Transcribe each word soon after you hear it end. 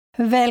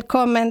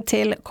Välkommen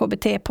till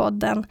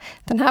KBT-podden.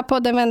 Den här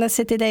podden vänder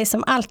sig till dig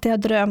som alltid har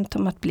drömt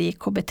om att bli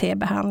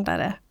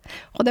KBT-behandlare.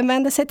 Och den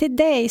vänder sig till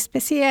dig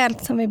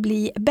speciellt som vill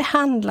bli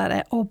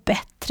behandlare och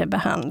bättre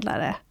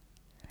behandlare.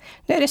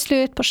 Nu är det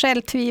slut på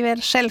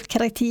självtvivel,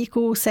 självkritik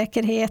och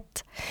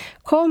osäkerhet.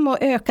 Kom och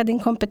öka din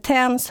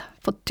kompetens,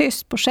 få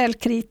tyst på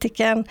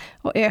självkritiken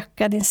och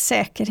öka din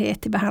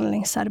säkerhet i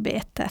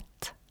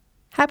behandlingsarbetet.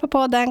 Här på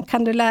podden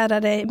kan du lära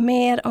dig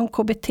mer om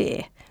KBT.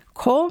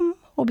 Kom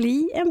och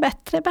bli en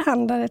bättre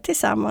behandlare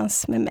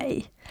tillsammans med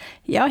mig.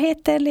 Jag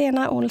heter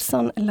Lena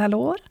Olsson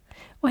Lalor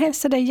och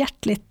hälsar dig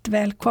hjärtligt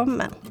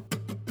välkommen.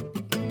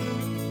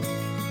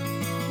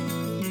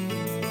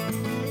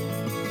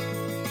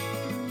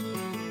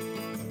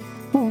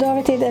 Då har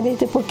vi tittat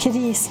lite på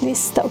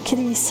krislista och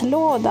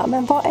krislåda.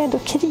 Men vad är då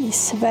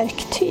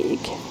krisverktyg?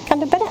 Kan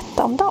du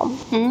berätta om dem?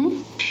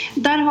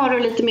 Där har du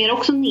lite mer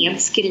också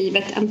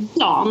nedskrivet en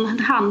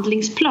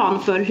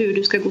handlingsplan för hur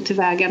du ska gå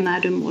tillväga när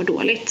du mår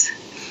dåligt.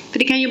 För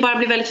det kan ju bara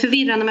bli väldigt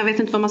förvirrande, man vet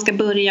inte var man ska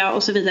börja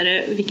och så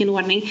vidare, vilken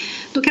ordning.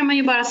 Då kan man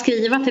ju bara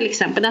skriva till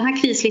exempel, den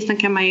här krislistan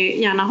kan man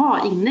ju gärna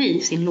ha inne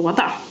i sin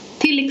låda.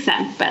 Till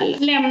exempel,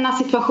 lämna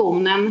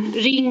situationen,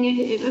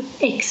 ring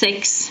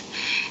XX.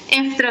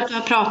 Efter att du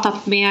har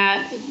pratat med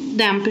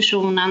den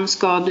personen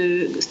ska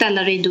du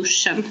ställa dig i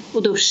duschen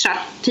och duscha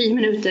 10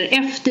 minuter.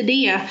 Efter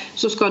det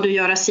så ska du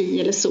göra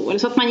si eller så.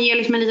 Så att man ger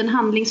liksom en liten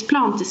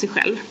handlingsplan till sig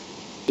själv.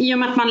 I och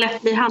med att man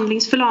lätt blir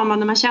handlingsförlamad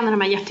när man känner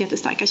de här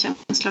jättestarka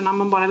känslorna.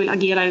 Man bara vill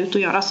agera ut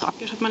och göra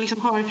saker. Så att man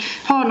liksom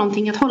har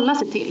någonting att hålla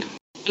sig till.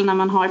 När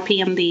man har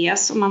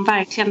PMDS och man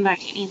verkligen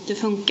inte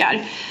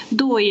funkar.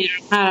 Då är ju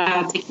de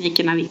här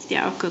teknikerna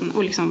viktiga att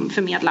liksom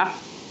förmedla.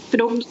 För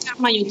då kan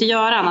man ju inte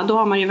göra annat. Då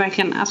har man ju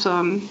verkligen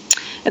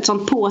ett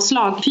sånt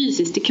påslag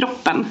fysiskt i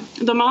kroppen.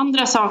 De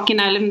andra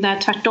sakerna, eller det här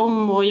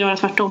tvärtom och göra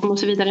tvärtom och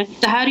så vidare.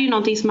 Det här är ju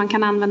någonting som man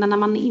kan använda när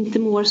man inte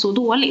mår så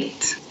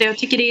dåligt. Jag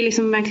tycker det är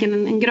liksom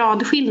verkligen en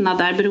gradskillnad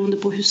där beroende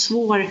på hur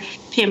svår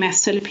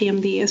PMS eller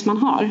PMDS man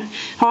har.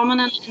 Har man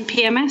en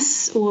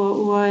PMS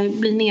och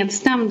blir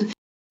nedstämd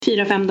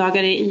 4-5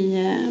 dagar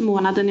i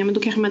månaden, ja, men då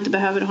kanske man inte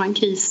behöver ha en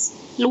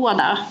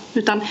krislåda.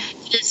 Utan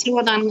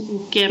krislådan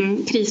och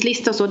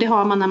krislista och så, det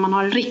har man när man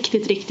har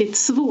riktigt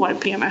svår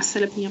PMS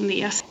eller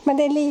PMDS. Men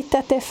det är lite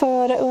att det är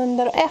före,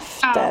 under och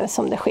efter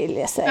som det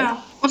skiljer sig. Ja.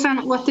 Och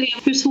sen återigen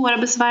hur svåra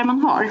besvär man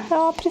har.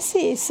 Ja,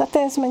 precis. Att det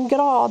är som en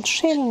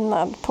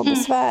gradskillnad på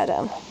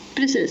besvären.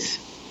 Precis.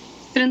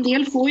 För en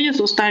del får ju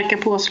så starka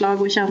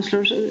påslag och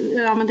känslor.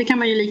 Ja, men det kan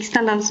man ju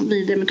likställa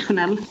vid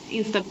emotionell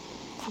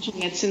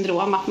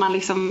personlighetssyndrom, att man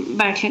liksom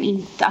verkligen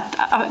inte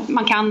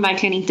man kan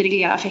verkligen inte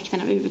reglera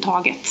effekten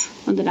överhuvudtaget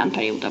under den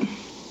perioden.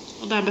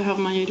 Och där behöver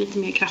man ju lite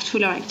mer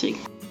kraftfulla verktyg.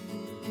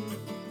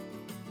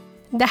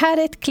 Det här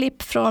är ett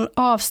klipp från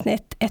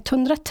avsnitt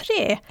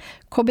 103,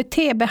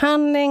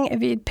 KBT-behandling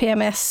vid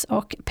PMS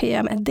och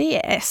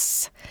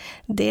PMDS,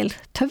 del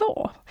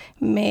 2,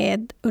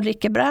 med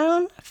Ulrike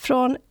Braun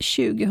från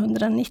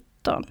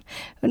 2019.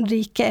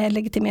 Ulrike är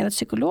legitimerad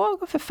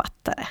psykolog och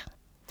författare.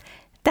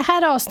 Det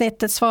här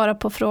avsnittet svarar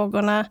på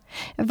frågorna: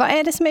 vad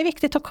är det som är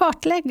viktigt att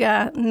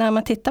kartlägga när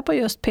man tittar på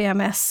just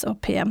PMS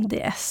och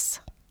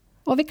PMDS?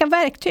 Och vilka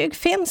verktyg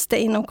finns det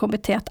inom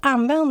KBT att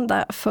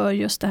använda för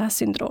just det här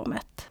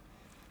syndromet?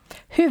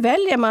 Hur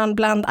väljer man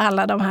bland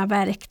alla de här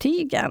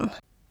verktygen?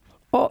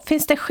 Och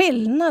finns det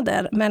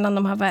skillnader mellan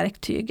de här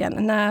verktygen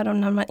när och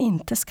när man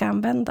inte ska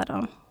använda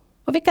dem?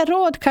 Och vilka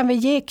råd kan vi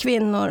ge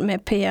kvinnor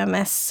med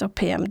PMS och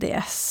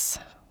PMDS?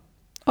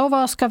 Och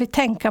vad ska vi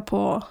tänka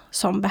på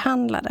som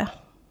behandlare?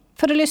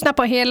 För att lyssna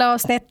på hela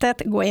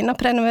avsnittet, gå in och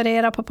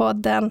prenumerera på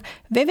podden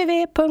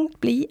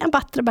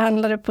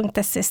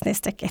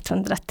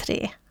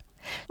www.blienbattrebehandlare.se/103.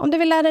 Om du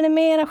vill lära dig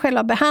mer om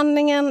själva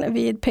behandlingen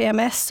vid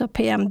PMS och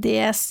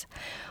PMDS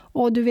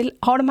och du vill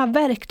ha de här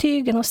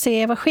verktygen och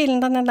se vad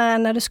skillnaden är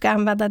när du ska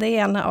använda det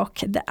ena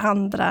och det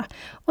andra.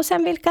 Och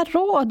sen vilka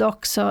råd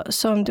också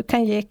som du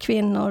kan ge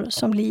kvinnor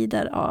som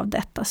lider av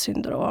detta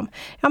syndrom.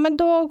 Ja, men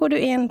då går du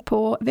in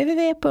på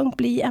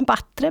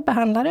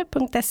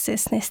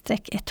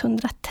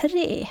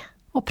www.blienbattrebehandlare.se/103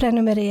 och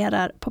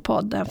prenumererar på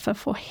podden för att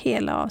få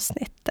hela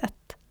avsnittet.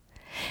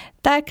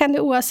 Där kan du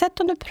oavsett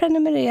om du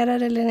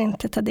prenumererar eller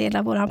inte ta del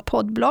av vår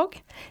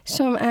poddblogg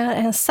som är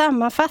en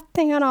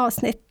sammanfattning av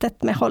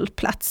avsnittet med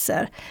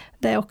hållplatser.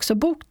 Det är också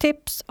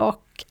boktips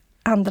och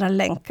andra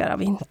länkar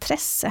av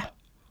intresse.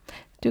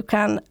 Du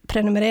kan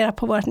prenumerera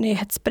på vårt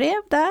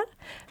nyhetsbrev där,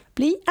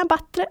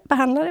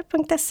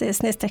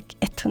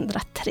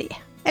 blienbattrebehandlare.se/103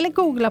 eller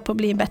googla på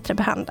Bli en bättre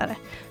behandlare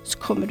så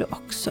kommer du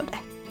också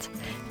rätt.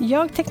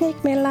 Jag,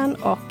 Teknikmillan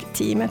och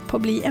teamet på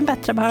Bli en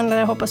bättre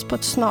behandlare hoppas på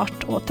ett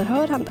snart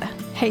återhörande.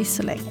 Hej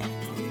så länge!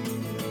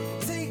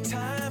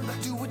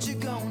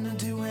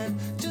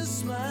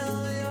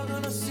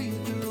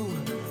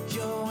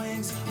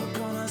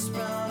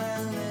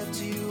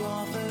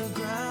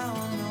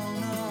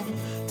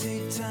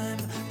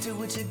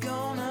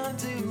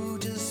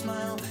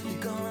 Smile,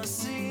 you're gonna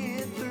see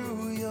it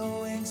through.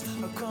 Your wings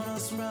are gonna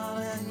sprout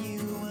and